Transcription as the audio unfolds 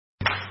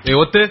ஏ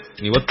ஒத்து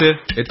நீ ஒத்து,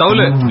 ஏ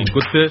தவுலு நீ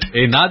குத்து,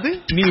 ஏ நாது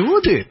நீ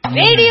ஊது.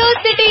 Radio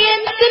city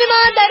cinema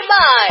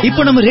Darbar.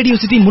 இப்போ நம்ம ரேடியோ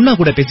சிட்டி முன்னா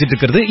கூட பேசிட்டு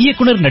இருக்கிறது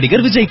இயக்குனர்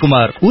நடிகர் விஜய்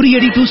குமார்.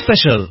 உரியடி 2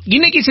 ஸ்பெஷல்.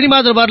 இன்னைக்கு சினிமா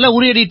தர்பார்ல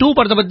உரியடி 2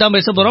 படத்தை பத்தி தான்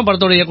பேச போறோம்.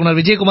 படத்தோட இயக்குனர்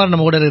விஜய் குமார்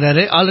நம்ம கூட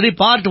இருக்காரு. ஆல்ரெடி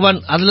பார்ட் 1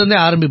 அதுல இருந்தே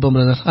ஆரம்பிப்போம்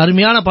பிரதர்.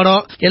 அருமையான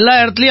படம். எல்லா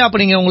இடத்துலயும்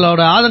அப்ப நீங்க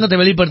உங்களோட ஆதங்கத்தை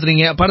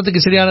வெளிப்படுத்துறீங்க.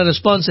 படத்துக்கு சரியான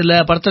ரெஸ்பான்ஸ் இல்ல,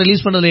 படத்தை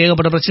ரிலீஸ் பண்றதுல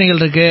ஏகப்பட்ட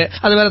பிரச்சனைகள் இருக்கு.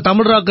 அது வேற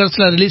தமிழ்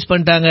ராக்கர்ஸ்ல ரிலீஸ்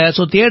பண்ணிட்டாங்க.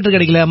 சோ தியேட்டர்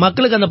கிடைக்கல,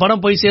 மக்களுக்கு அந்த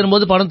படம் போய்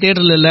சேரும்போது படம்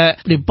தியேட்டர்ல இல்ல,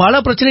 இப்படி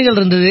பல பிரச்சனைகள்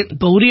இருந்தது.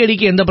 இப்ப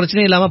உரியடிக்கு எந்த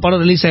பிரச்சனையும் இல்லாம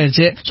படம் ரிலீஸ்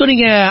ஆயிடுச்சு. சோ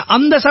நீங்க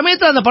அந்த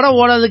சமயத்துல அந்த படம்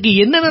ஓடாததுக்கு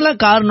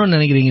என்னென்னலாம் காரணம்னு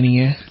நினைக்கிறீங்க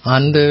நீங்க?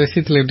 அந்த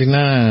விஷயத்துல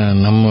எப்படின்னா,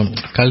 நம்ம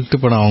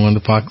கல்ட்டு படம் அவங்க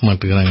வந்து பார்க்க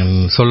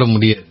மாட்டேங்கிறாங்கன்னு சொல்ல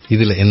முடியாது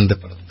இதுல எந்த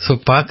படம். சோ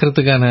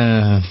பாக்குறதுக்கான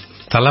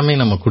தலைமை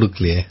நம்ம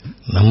கொடுக்கலையே,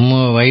 நம்ம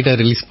வைடா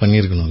ரிலீஸ்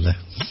பண்ணிருக்கணும்ல.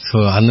 சோ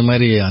அந்த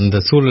மாதிரி அந்த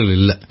சூழல்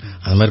இல்ல,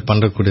 அந்த மாதிரி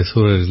பண்றக்கூடிய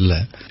சூழல் இல்ல.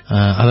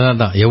 அதனால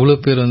தான்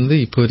எவ்வளவு பேர் வந்து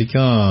இப்போ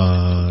வரைக்கும்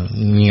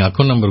நீங்க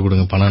அக்கௌண்ட் நம்பர்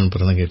கொடுங்க பணம்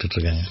அனுப்புறதான் கேட்டுட்டு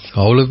இருக்காங்க.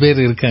 அவ்வளவு பேர்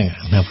இருக்காங்க.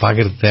 நான்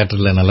பாக்குறது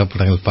தியேட்டர்ல நல்ல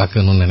படங்கள்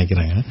பார்க்கணும்னு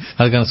நினைக்கிறாங்க.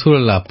 அதுக்கான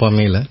சூழல்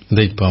அப்பமே இல்ல.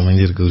 இந்த இப்ப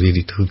அமைஞ்சிருக்கு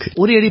உரியடி 2க்கு.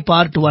 உரியடி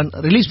பார்ட் 1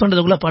 ரிலீஸ்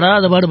பண்றதுக்குள்ள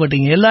படாத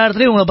பாடுபட்டீங்க. எல்லா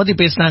இடத்துலயும் உங்களை பத்தி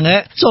பேசினாங்க.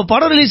 சோ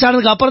படம் ரிலீஸ்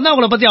ஆனதுக்கு அப்புறம் தான்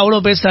உங்களை பத்தி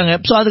அவ்வளவு பேசினாங்க.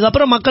 சோ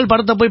அதுக்கப்புறம் மக்கள்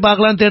படத்தை போய்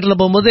பார்க்கலாம் தியேட்டர்ல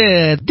போகும்போது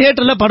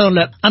தியேட்டர்ல படம்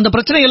இல்ல. அந்த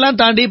பிரச்சனை எல்லாம்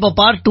தாண்டி இப்ப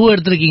பார்ட் 2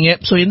 எடுத்திருக்கீங்க.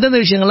 சோ எந்தெந்த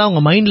விஷயங்கள்லாம்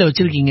உங்க மைண்ட்ல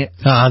வச்சிருக்கீங்க?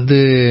 அது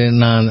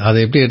நான் அதை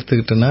எப்படி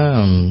எடுத்துக்கிட்டேன்னா,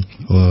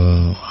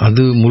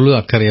 அது முழு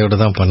அக்கறையோட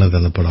தான் பண்ணது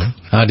அந்த படம்.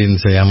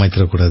 ஆடியன்ஸை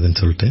ஏமாத்திடக்கூடாதுன்னு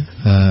சொல்லிட்டு.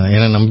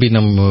 ஏன்னா நம்பி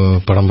நம்ம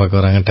படம் பார்க்க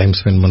வராங்க, டைம்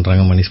ஸ்பெண்ட்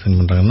பண்றாங்க, மணி ஸ்பெண்ட்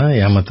பண்றாங்கன்னா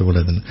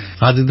ஏமாத்தக்கூடாதுன்னு.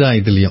 அதுதான்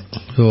இதுலயும்.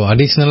 ஸோ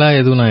அடிஷ்னலா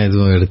நான்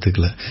எதுவும்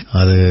எடுத்துக்கல.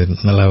 அது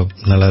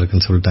நல்லா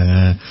இருக்குன்னு சொல்லிட்டாங்க,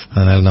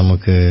 அதனால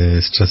நமக்கு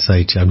ஸ்ட்ரெஸ்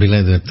ஆயிடுச்சு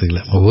அப்படிலாம் எதுவும்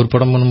எடுத்துக்கல. ஒவ்வொரு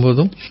படம்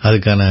பண்ணும்போதும்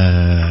அதுக்கான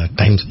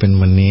டைம் ஸ்பெண்ட்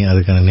பண்ணி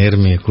அதுக்கான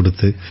நேர்மையை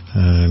கொடுத்து,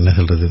 என்ன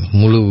சொல்றது,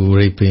 முழு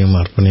உழைப்பையும்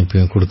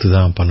அர்ப்பணிப்பையும் கொடுத்து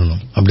தான்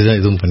பண்ணணும். அப்படிதான்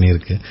இதுவும்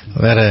பண்ணியிருக்கு.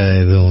 வேற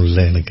எதுவும்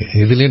இல்லை எனக்கு.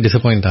 இதுலயும்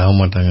டிசப்பாயிண்ட் ஆக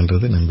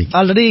மாட்டாங்கன்றது நம்பிக்கை.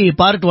 ஆல்ரெடி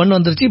பார்ட் 1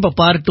 வந்துருச்சு, இப்ப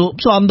பார்ட் 2.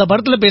 சோ அந்த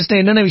படத்துல பேசின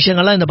என்னென்ன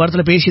விஷயங்கள்லாம் இந்த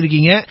படத்துல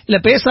பேசிருக்கீங்க, இல்ல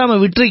பேசாம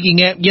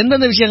விட்டுருக்கீங்க?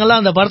 எந்தெந்த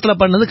விஷயங்கள்லாம் அந்த படத்துல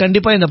பண்ணது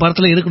கண்டிப்பா இந்த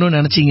படத்துல இருக்கணும்னு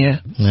நினைச்சீங்க?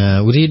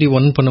 உரியடி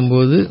 1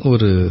 பண்ணும்போது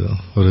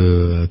ஒரு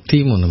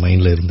தீம் ஒன்று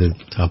மைண்ட்ல இருந்தது.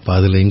 அப்ப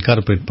அதுல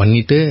இன்கார்பரேட்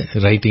பண்ணிட்டு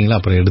ரைட்டிங்ல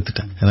அப்புறம்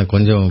எடுத்துட்டேன். ஏன்னா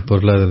கொஞ்சம்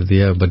பொருளாதார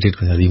ரீதியா பட்ஜெட்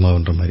கொஞ்சம் அதிகமா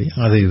பண்ற மாதிரி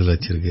அதை இதுல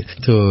வச்சிருக்கு.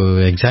 ஸோ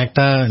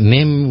எக்ஸாக்டா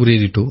நேம்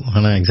உரியடி 2,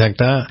 ஆனா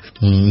எக்ஸாக்டா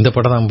இந்த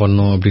படம் தான்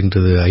பண்ணும்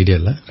அப்படின்றது ஐடியா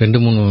இல்ல.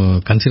 2-3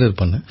 கன்சிடர்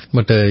பண்ணேன்.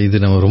 பட் இது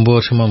நம்ம ரொம்ப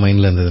வருஷமா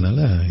மைண்ட்ல இருந்ததுனால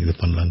இது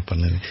பண்ணலான்னு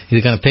பண்ணது.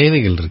 இதுக்கான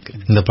தேவைகள் இருக்கு.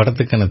 இந்த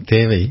படத்துக்கான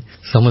தேவை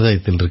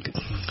சமுதாயத்தில் இருக்கு.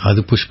 அது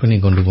புஷ் பண்ணி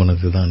கொண்டு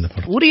போனதுதான் இந்த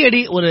படம்.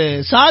 உரியடி ஒரு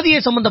சாதிய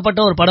சம்பந்தப்பட்ட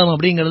ஒரு படம்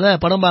அப்படிங்கறத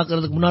படம்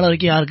பாக்குறதுக்கு முன்னால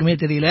வரைக்கும் யாருக்குமே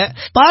தெரியல.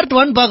 பார்ட்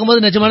 1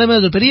 பார்க்கும்போது நிஜமாலுமே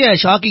அது பெரிய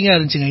ஷாக்கிங்கா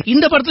இருந்துச்சுங்க.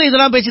 இந்த படத்துல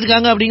இதெல்லாம்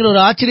பேசிருக்காங்க அப்படிங்கிற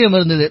ஒரு ஆச்சரியம்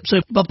இருந்தது. சோ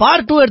இப்ப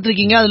பார்ட் 2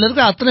 எடுத்திருக்கீங்க. அதுல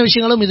இருக்க அத்தனை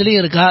விஷயங்களும்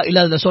இதுலயும் இருக்கா, இல்ல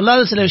அதுல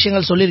சொல்லாத சில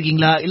விஷயங்கள்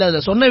சொல்லிருக்கீங்களா, இல்ல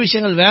அதுல சொன்ன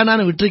விஷயங்கள்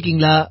வேணான்னு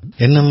விட்டுருக்கீங்களா?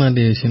 என்ன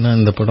மாதிரி விஷயம்னா,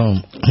 இந்த படம்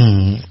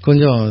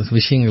கொஞ்சம்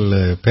விஷயங்கள்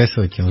பேச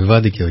வைக்கும்,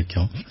 விவாதிக்க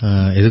வைக்கும்.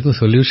 எதுக்கும்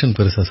சொல்யூஷன்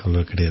பெருசா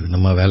சொல்ல கிடையாது,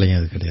 நம்ம வேலையும்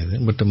அது கிடையாது.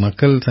 பட்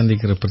மக்கள்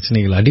சந்திக்கிற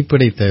பிரச்சனைகள்,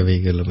 அடிப்படை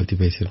தேவைகளை பத்தி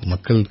பேசியிருக்கோம்.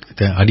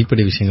 மக்களுக்கு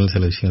அடிப்படை விஷயங்கள்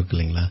சில விஷயம் இருக்கு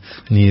இல்லைங்களா,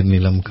 நீர்,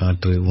 நிலம்,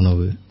 காற்று,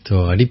 உணவு. ஸோ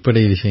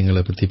அடிப்படை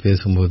விஷயங்களை பத்தி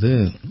பேசும்போது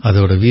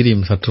அதோட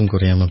வீரியம் சற்றும்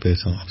குறையாம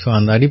பேசும். ஸோ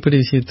அந்த அடிப்படை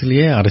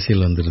விஷயத்திலேயே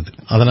அரசியல் வந்துருது.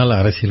 அதனால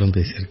அரசியலும்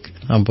பேசியிருக்கு.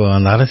 அப்போ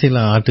அந்த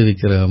அரசியலை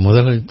ஆட்டுவிக்கிற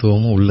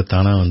முதலாளித்துவமும் உள்ள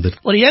தானா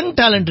வந்துருக்கு. ஒரு யங்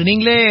டேலண்ட்,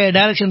 நீங்களே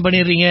டைரக்ஷன்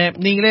பண்ணிடுறீங்க,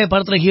 நீங்களே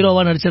படத்துல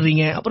ஹீரோவா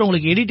நடிச்சிடுறீங்க, அப்புறம்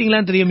உங்களுக்கு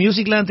எடிட்டிங்லாம் தெரியும்,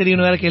 மியூசிக்லாம்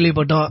தெரியும் வேற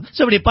கேள்விப்பட்டோம்.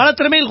 ஸோ இப்படி பல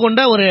திறமைகள்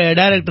கொண்ட ஒரு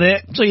டைரக்டர்.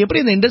 ஸோ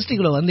எப்படி இந்த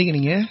இண்டஸ்ட்ரிக்குள்ள வந்தீங்க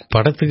நீங்க?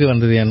 படத்துக்கு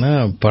வந்தது ஏன்னா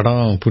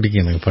படம்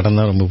பிடிக்கும், எனக்கு படம்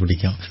தான் ரொம்ப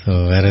பிடிக்கும்.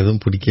 வேற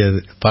எதுவும்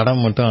பிடிக்காது.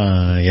 படம் மட்டும்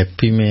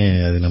எப்பயுமே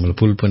அது நம்மள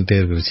புல் பண்ணிட்டே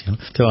இருக்கிற விஷயம்.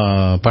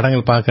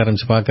 படங்கள் பார்க்க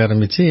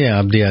ஆரம்பிச்சு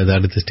அப்படியே அது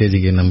அடுத்த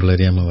ஸ்டேஜுக்கு நம்மள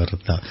அறியாம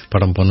வர்றதுதான்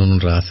படம்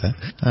பண்ணணும்ன்ற ஆசை.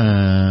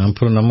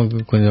 அப்புறம் நமக்கு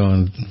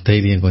கொஞ்சம்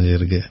தைரியம் கொஞ்சம்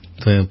இருக்கு.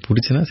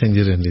 பிடிச்சுன்னா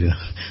செஞ்சிட வேண்டியதுதான்.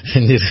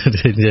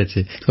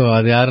 செஞ்சாச்சு. ஸோ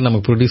அது யாரும்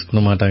நமக்கு ப்ரொடியூஸ்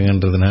பண்ண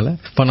மாட்டாங்கன்றதுனால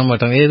பண்ண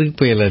மாட்டாங்க. எதுக்கு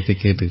போய் எல்லாத்தையும்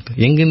கேட்டுக்கிட்டு,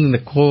 எங்கிருந்து இந்த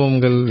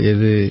கோபங்கள்,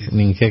 எது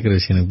நீங்க கேட்கிற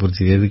விஷயம் எனக்கு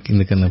புரிச்சு, எதுக்கு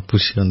இந்த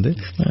புஷ் வந்து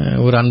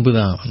ஒரு அன்பு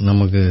தான்,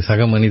 நமக்கு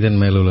சக மனிதன்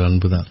மேல உள்ள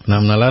அன்பு தான்.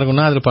 நாம் நல்லா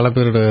இருக்கணும்னா அதுல பல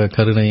பேரோட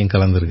கருணையும்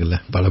கலந்துருக்குல்ல.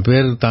 பல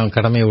பேர் தான்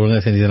கடமையை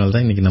ஒழுங்கா செஞ்சதுனால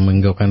தான் இன்னைக்கு நம்ம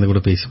இங்க உட்காந்து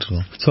கூட பேசிட்டு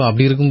இருக்கோம். ஸோ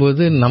அப்படி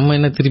இருக்கும்போது நம்ம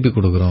என்ன திருப்பி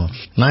கொடுக்குறோம்?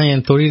 நான்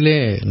என் தொழிலே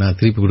நான்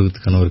திருப்பி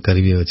கொடுக்கறதுக்கான ஒரு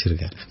கருவியை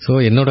வச்சிருக்கேன். ஸோ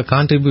என்னோட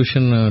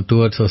கான்ட்ரிபியூஷன்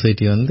டுவர்ட்ஸ்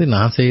சொசைட்டி வந்து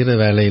நான் செய்யற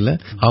வேலையில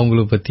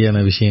அவங்களை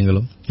பத்தியான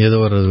விஷயங்களும், ஏதோ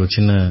ஒரு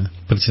சின்ன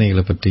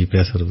பிரச்சனைகளை பற்றி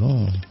பேசுறதும்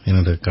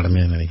என்னோட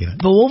கடமையா நினைக்கிறேன்.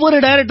 இப்போ ஒவ்வொரு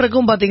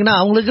டைரக்டருக்கும் பாத்தீங்கன்னா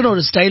அவங்களுக்குன்னு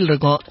ஒரு ஸ்டைல்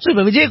இருக்கும்.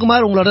 இப்ப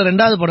விஜயகுமார் உங்களோட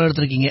 2வது படம்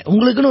எடுத்திருக்கீங்க,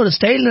 உங்களுக்குன்னு ஒரு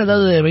ஸ்டைல்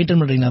ஏதாவது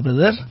மெயின்டைன் பண்றீங்களா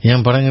பிரதர்?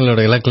 என்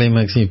படங்களோட எல்லா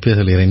கிளைமேக்ஸும் இப்பயே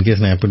சொல்லிடுறேன்.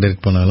 இன்கேஸ் நான் எப்ப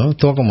டைரக்ட் பண்ணாலும்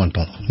தோக்க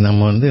மாட்டோம்.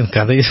 நம்ம வந்து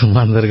கதையை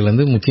மாந்தர்கள்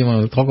வந்து முக்கியமா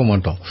தோக்க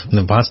மாட்டோம்.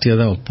 இந்த பாசிட்டிவா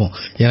தான் வைப்போம்.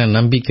 ஏன்னா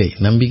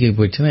நம்பிக்கை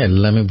போயிடுச்சுன்னா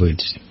எல்லாமே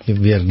போயிடுச்சு.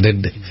 we are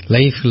dead.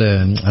 லைஃப்ல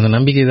அந்த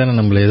நம்பிக்கை தானே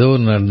நம்மள ஏதோ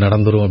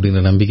நடந்துரும்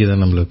அப்படின்ற நம்பிக்கை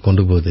தான் நம்மள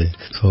கொண்டு போகுது.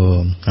 ஸோ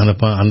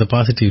அந்த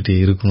பாசிட்டிவிட்டி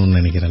இருக்கணும்னு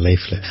நினைக்கிறேன்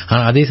லைஃப்ல.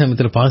 ஆனா அதே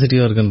சமயத்துல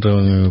பாசிட்டிவா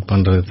இருக்கின்றவங்க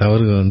பண்ற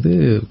தவறு வந்து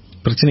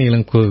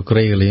பிரச்சனைகளும்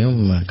குறைகளையும்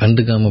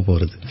கண்டுக்காம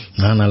போறது.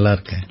 நான் நல்லா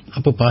இருக்கேன்,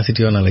 அப்போ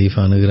பாசிட்டிவா நான் லைஃப்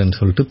அணுகிறேன்னு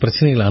சொல்லிட்டு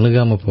பிரச்சனைகளை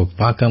அணுகாம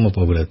பார்க்காம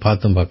போகக்கூடாது.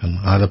 பார்த்தும்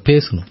பார்க்காம அதை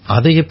பேசணும்.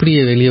 அதை எப்படி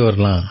வெளியே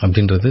வரலாம்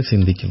அப்படின்றத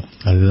சிந்திக்கணும்.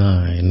 அதுதான்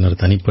என்னோட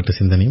தனிப்பட்ட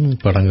சிந்தனையும்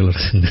படங்களோட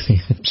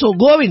சிந்தனையும். சோ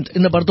கோவிந்த்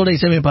இந்த படத்தோட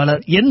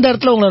இசையமைப்பாளர் எந்த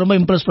இடத்துல உங்களை ரொம்ப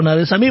இம்ப்ரெஸ்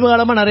பண்ணாரு? சமீப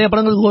காலமா நிறைய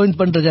படங்கள் கோவிந்த்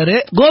பண்ணிருக்காரு.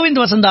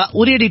 கோவிந்த் வசந்தா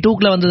உரியடி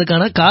 2க்கு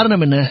வந்ததுக்கான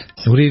காரணம் என்ன?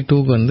 உரியடி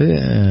 2க்கு வந்து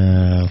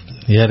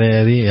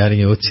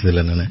யாரையும்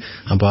யோசிச்சதில்லை நான்.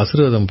 அப்போ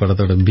அசுரவதம்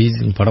படத்தோட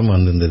படம்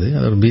வந்திருந்தது.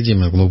 அதோட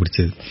பிஜிஎம் எனக்கு ரொம்ப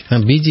பிடிச்சது.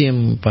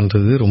 பிஜிஎம்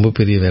பண்றது ரொம்ப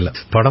பெரிய வேலை.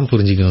 படம்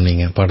புரிஞ்சுக்கணும்,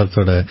 நீங்க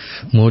படத்தோட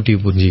மோட்டிவ்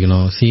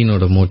புரிஞ்சுக்கணும்,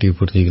 சீனோட மோட்டிவ்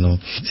புரிஞ்சுக்கணும்,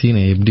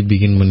 சீனை எப்படி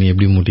பிகின் பண்ணி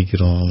எப்படி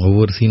முடிக்கிறோம்,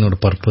 ஒவ்வொரு சீனோட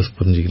பர்பஸ்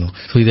புரிஞ்சுக்கணும்.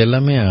 ஸோ இது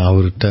எல்லாமே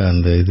அவர்கிட்ட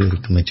அந்த இது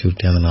இருக்கு,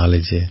 மெச்சூரிட்டி, அந்த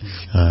நாலேஜ்,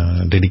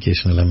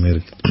 டெடிகேஷன் எல்லாமே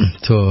இருக்கு.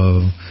 ஸோ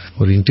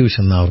ஒரு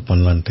இன்ட்யூஷன் தான் அவர்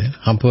பண்ணலான்ட்டு.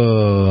 அப்போ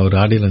அவர்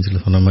ஆடியோ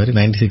லான்ச்சில் சொன்ன மாதிரி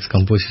 96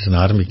 கம்போசிஷன்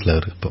ஆரம்பிக்கல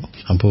அவர்.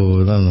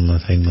 அப்போதான் நம்ம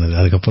சைன் பண்ணது.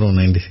 அதுக்கப்புறம்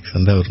 96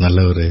 வந்து அவர் நல்ல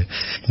ஒரு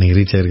இன்னைக்கு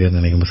ரீச் ஆயிருக்காரு,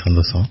 எனக்கு ரொம்ப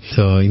சந்தோஷம்.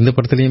 ஸோ இந்த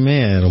படத்துலயுமே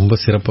ரொம்ப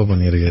சிறப்பா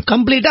பண்ணியிருக்காரு.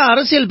 கம்ப்ளீட்டா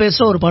அரசியல்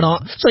பேசுற ஒரு படம்.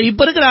 சோ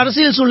இப்ப இருக்கிற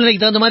அரசியல்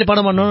சூழ்நிலைக்கு தகுந்த மாதிரி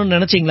படம் பண்ணணும்னு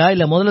நினைச்சீங்களா,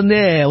 இல்ல முதல்ல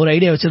இருந்தே ஒரு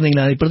ஐடியா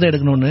வச்சிருந்தீங்களா இப்படிதான்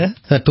எடுக்கணும்னு?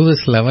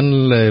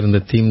 2011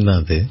 இருந்த தீம்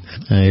தான் அது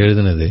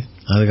எழுதுனது.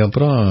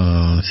 அதுக்கப்புறம்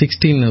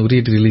 16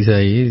 உரியடி ரிலீஸ்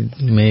ஆகி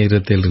மே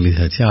 27 ரிலீஸ்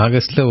ஆச்சு.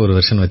 ஆகஸ்ட்ல ஒரு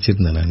வெர்ஷன்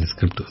வச்சிருந்தேன் நான்,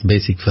 ஸ்கிரிப்ட்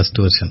பேசிக் ஃபர்ஸ்ட்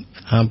வெர்ஷன்.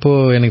 அப்போ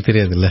எனக்கு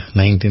தெரியாதுல்ல,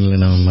 19ல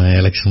நம்ம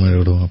எலெக்ஷன்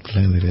விடுவோம்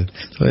அப்படிலாம் தெரியாது.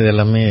 ஸோ இது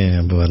எல்லாமே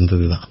அப்போ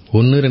வந்ததுதான்.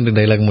 1-2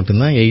 டைலாக்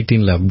மட்டும்தான்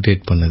 18ல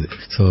அப்டேட் பண்ணது.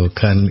 ஸோ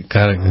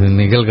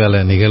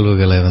நிகழ்கால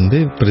நிகழ்வுகளை வந்து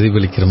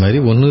பிரதிபலிக்கிற மாதிரி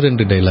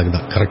 1-2 டைலாக்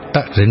தான்,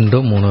 கரெக்டா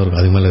 2-3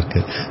 இருக்கும், அது மேல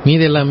இருக்கு.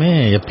 மீது எல்லாமே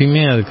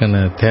எப்பயுமே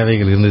அதுக்கான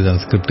தேவைகள் இருந்தது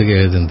அந்த ஸ்கிரிப்டுக்கு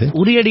எழுதுந்து.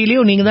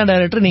 உரியடியிலயும் நீங்க தான்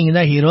டைரக்டர், நீங்க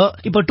தான் ஹீரோ.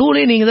 இப்ப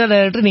 2லயும் நீங்க தான்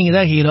டைரக்டர், நீங்க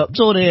தான் ஹீரோ.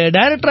 சோ ஒரு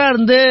டைரக்டரா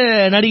இருந்து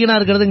நடிகனா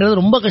இருக்கிறதுங்கிறது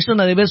ரொம்ப கஷ்டம்,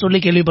 நிறைய பேர்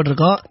சொல்லி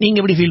கேள்விப்பட்டிருக்கோம். நீங்க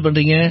எப்படி ஃபீல்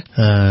பண்றீங்க?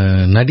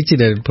 நடிச்சு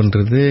டைரக்ட்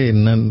பண்றது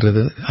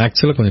என்னன்றது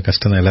ஆக்சுவலா கொஞ்சம்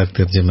கஷ்டம் தான், எல்லாருக்கும்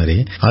தெரிஞ்ச மாதிரி.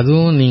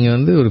 அதுவும் நீங்க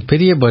வந்து ஒரு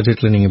பெரிய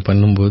பட்ஜெட்ல நீங்க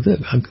பண்ணும்போது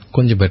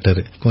கொஞ்சம்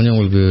பெட்டர், கொஞ்சம்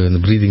உங்களுக்கு இந்த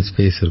பிரீதிங்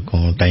ஸ்பேஸ்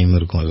இருக்கும், டைம்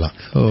இருக்கும் எல்லாம்.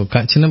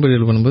 சின்ன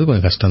பட்ஜெட்ல பண்ணும்போது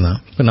கொஞ்சம் கஷ்டம் தான்.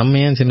 இப்ப நம்ம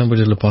ஏன் சின்ன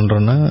பட்ஜெட்ல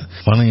பண்றோம்னா,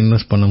 பணம்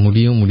இன்வெஸ்ட் பண்ண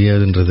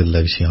முடியாதுன்றது இல்ல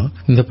விஷயம்.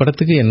 இந்த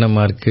படத்துக்கு என்ன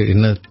மார்க்கெட்,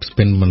 என்ன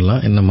ஸ்பெண்ட்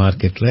பண்ணலாம், என்ன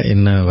மார்க்கெட்ல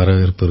என்ன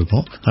வரவேற்பு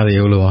இருக்கும், அதை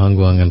எவ்வளவு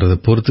வாங்குவாங்கன்றத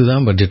பொறுத்து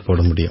தான் பட்ஜெட்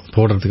போட முடியும்,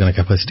 போடுறதுக்கான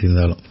கெப்பாசிட்டி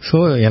இருந்தாலும். சோ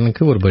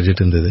எனக்கு ஒரு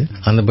பட்ஜெட் இருந்தது.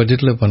 அந்த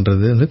பட்ஜெட்ல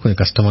பண்றது வந்து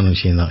கொஞ்சம் கஷ்டமான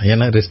விஷயம் தான்,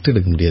 ஏன்னா ரெஸ்ட்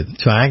எடுக்க முடியாது.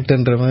 சோ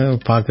ஆக்டர்ன்றவன்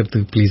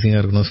பாக்கிறதுக்கு ப்ளீசிங்கா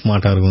இருக்கணும்,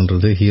 ஸ்மார்ட்டா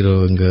இருக்கணும்ன்றது ஹீரோ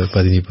இங்க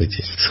பதிஞ்சு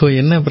போச்சு. சோ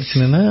என்ன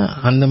பிரச்சனைனா,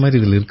 அந்த மாதிரி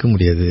இதுல இருக்க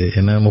முடியாது.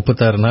 ஏன்னா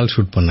 36 நாள்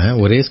ஷூட் பண்ண,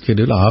 ஒரே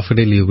ஸ்கெடியூல், ஹாஃப்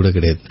டே லீவ் கூட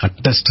கிடையாது,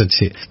 அட்ட ஸ்ட்ரெச்.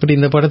 பட்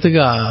இந்த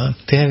படத்துக்கு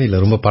தேவையில்லை,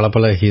 ரொம்ப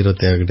பல ஹீரோ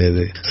தேவை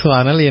கிடையாது. சோ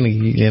அதனால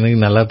எனக்கு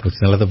நல்லா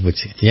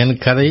போச்சு.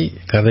 எனக்கு கதை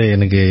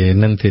எனக்கு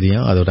என்னன்னு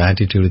தெரியும், அதோட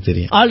ஆட்டிடியூடு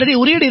தெரியும். ஆல்ரெடி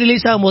உரியடி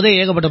ரிலீஸ் ஆகும் போதே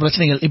ஏகப்பட்ட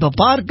பிரச்சனைகள். இப்ப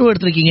பார்ட் 2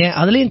 எடுத்திருக்கீங்க,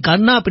 அதுலயும்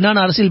கண்ணா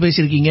பின்னான அரசியல்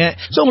பேசியிருக்கீங்க.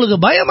 சோ உங்களுக்கு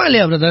பயமா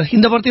இல்லையா பிரதர்,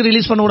 இந்த படத்தை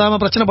ரிலீஸ் பண்ண விடாம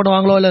பிரச்சனை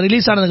பண்ணுவாங்களோ, இல்ல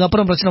ரிலீஸ் ஆனதுக்கு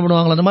அப்புறம் பிரச்சனை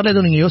பண்ணுவாங்களோ, அந்த மாதிரி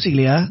எதுவும் நீங்க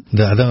யோசிக்கலையா?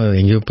 அதான்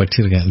எங்கேயோ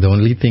படிச்சிருக்கேன், the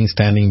only thing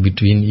standing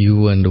between you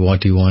and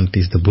what you want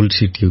is the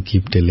bullshit you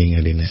keep telling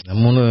அப்படின்னு.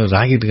 நம்ம ஒன்னும்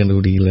ராக்கெட்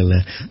கண்டுபிடிக்கல,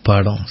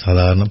 படம்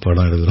சாதாரண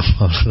படம் எடுக்கிறோம்,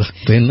 அவ்வளவுதான்.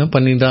 என்ன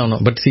பண்ணிட்டு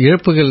ஆகணும். பட்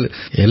இழப்புகள்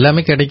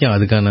எல்லாமே கிடைக்கும்,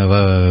 அதுக்கான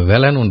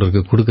வேலைன்னு ஒன்று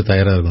இருக்கு, கொடுக்க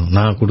தயாரா இருக்கணும்.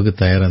 நான் கொடுக்க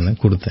தயாரா இருந்தேன்,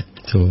 கொடுத்தேன்.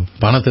 சோ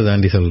பணத்தை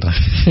தாண்டி சொல்றேன்,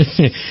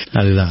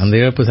 அதுதான் அந்த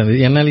இழப்பு சந்தி.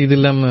 என்னால இது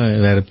இல்லாம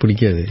வேற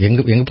பிடிக்காது.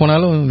 எங்க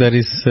போனாலும் there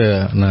is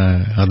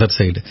அதர்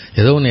சைடு,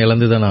 ஏதோ ஒன்னு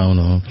இழந்துதான்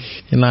ஆகணும்.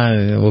 நான்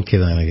ஓகே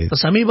தான்.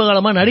 எனக்கு சமீப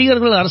காலமா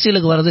நடிகர்கள்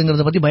அரசியலுக்கு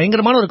வரதுங்கிறத பத்தி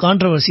பயங்கரமான ஒரு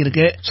கான்ட்ரோவர்சி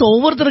இருக்கு. சோ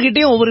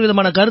ஒவ்வொருத்தர்கிட்டயும் ஒவ்வொரு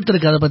விதமான கருத்து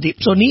இருக்கு அதை பத்தி.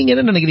 சோ நீங்க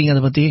என்ன நினைக்கிறீங்க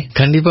அதை பத்தி?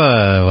 கண்டிப்பா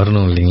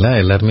வரணும் இல்லீங்களா,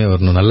 எல்லாருமே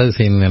வரணும், நல்லது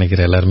செய்யணும்னு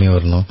நினைக்கிற எல்லாருமே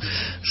வரணும்.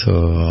 சோ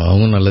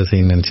அவங்க நல்லது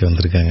செய்யணும்னு நினைச்சு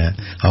வந்திருக்காங்க.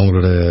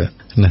 அவங்களோட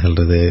என்ன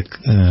சொல்றது,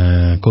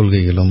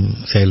 கொள்கைகளும்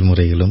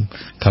செயல்முறைகளும்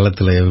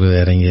களத்துல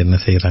எவ்வளவு இறங்கி என்ன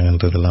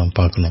செய்யறாங்கன்றதெல்லாம்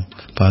பார்க்கணும்.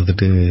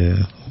 பார்த்துட்டு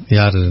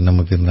யாரு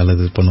நமக்கு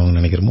நல்லது பண்ணுவாங்க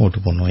நினைக்கிறோமோ ஓட்டு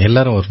பண்ணுவோம்.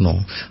 எல்லாரும் வரணும்.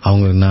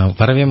 அவங்க நான்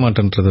வரவே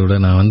மாட்டேன்றதை விட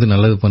நான் வந்து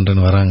நல்லது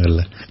பண்றேன்னு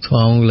வராங்கல்ல, சோ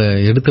அவங்கள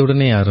எடுத்த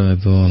உடனே யாரும்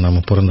எதுவும்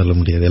நம்ம புறந்தள்ள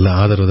முடியாது. எல்லாம்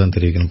ஆதரவு தான்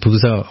தெரிவிக்கணும்.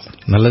 புதுசா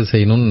நல்லது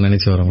செய்யணும்னு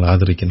நினைச்சு வரவங்களை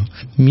ஆதரிக்கணும்.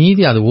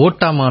 மீதி அது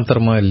ஓட்டா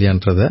மாத்திரமா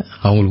இல்லையான்றத,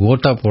 அவங்களுக்கு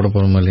ஓட்டா போட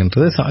போறோமா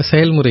இல்லையன்றத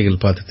செயல்முறைகள்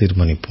பார்த்து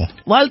தீர்மானிப்போம்.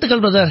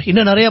 வாழ்த்துக்கள் பிரதர்.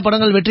 இன்னும் நிறைய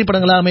படங்கள் வெற்றி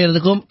படங்களா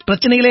அமையறதுக்கும்,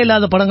 பிரச்சனைகளே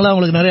இல்லாத படங்களா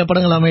உங்களுக்கு நிறைய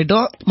படங்கள்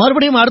அமையட்டும்.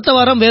 மறுபடியும் அடுத்த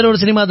வாரம் வேறொரு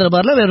சினிமா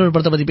தர்பார்ல வேறொரு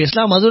படத்தை பத்தி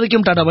பேசலாம். அது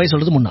வரைக்கும் டாடா பாய்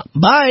சொல்றது முன்னா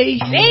பாய்.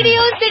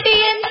 Radio city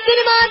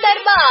cinema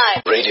Darbar.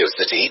 Radio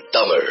city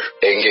Tamil,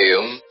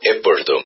 எங்கேயும் எப்பொழுதும்.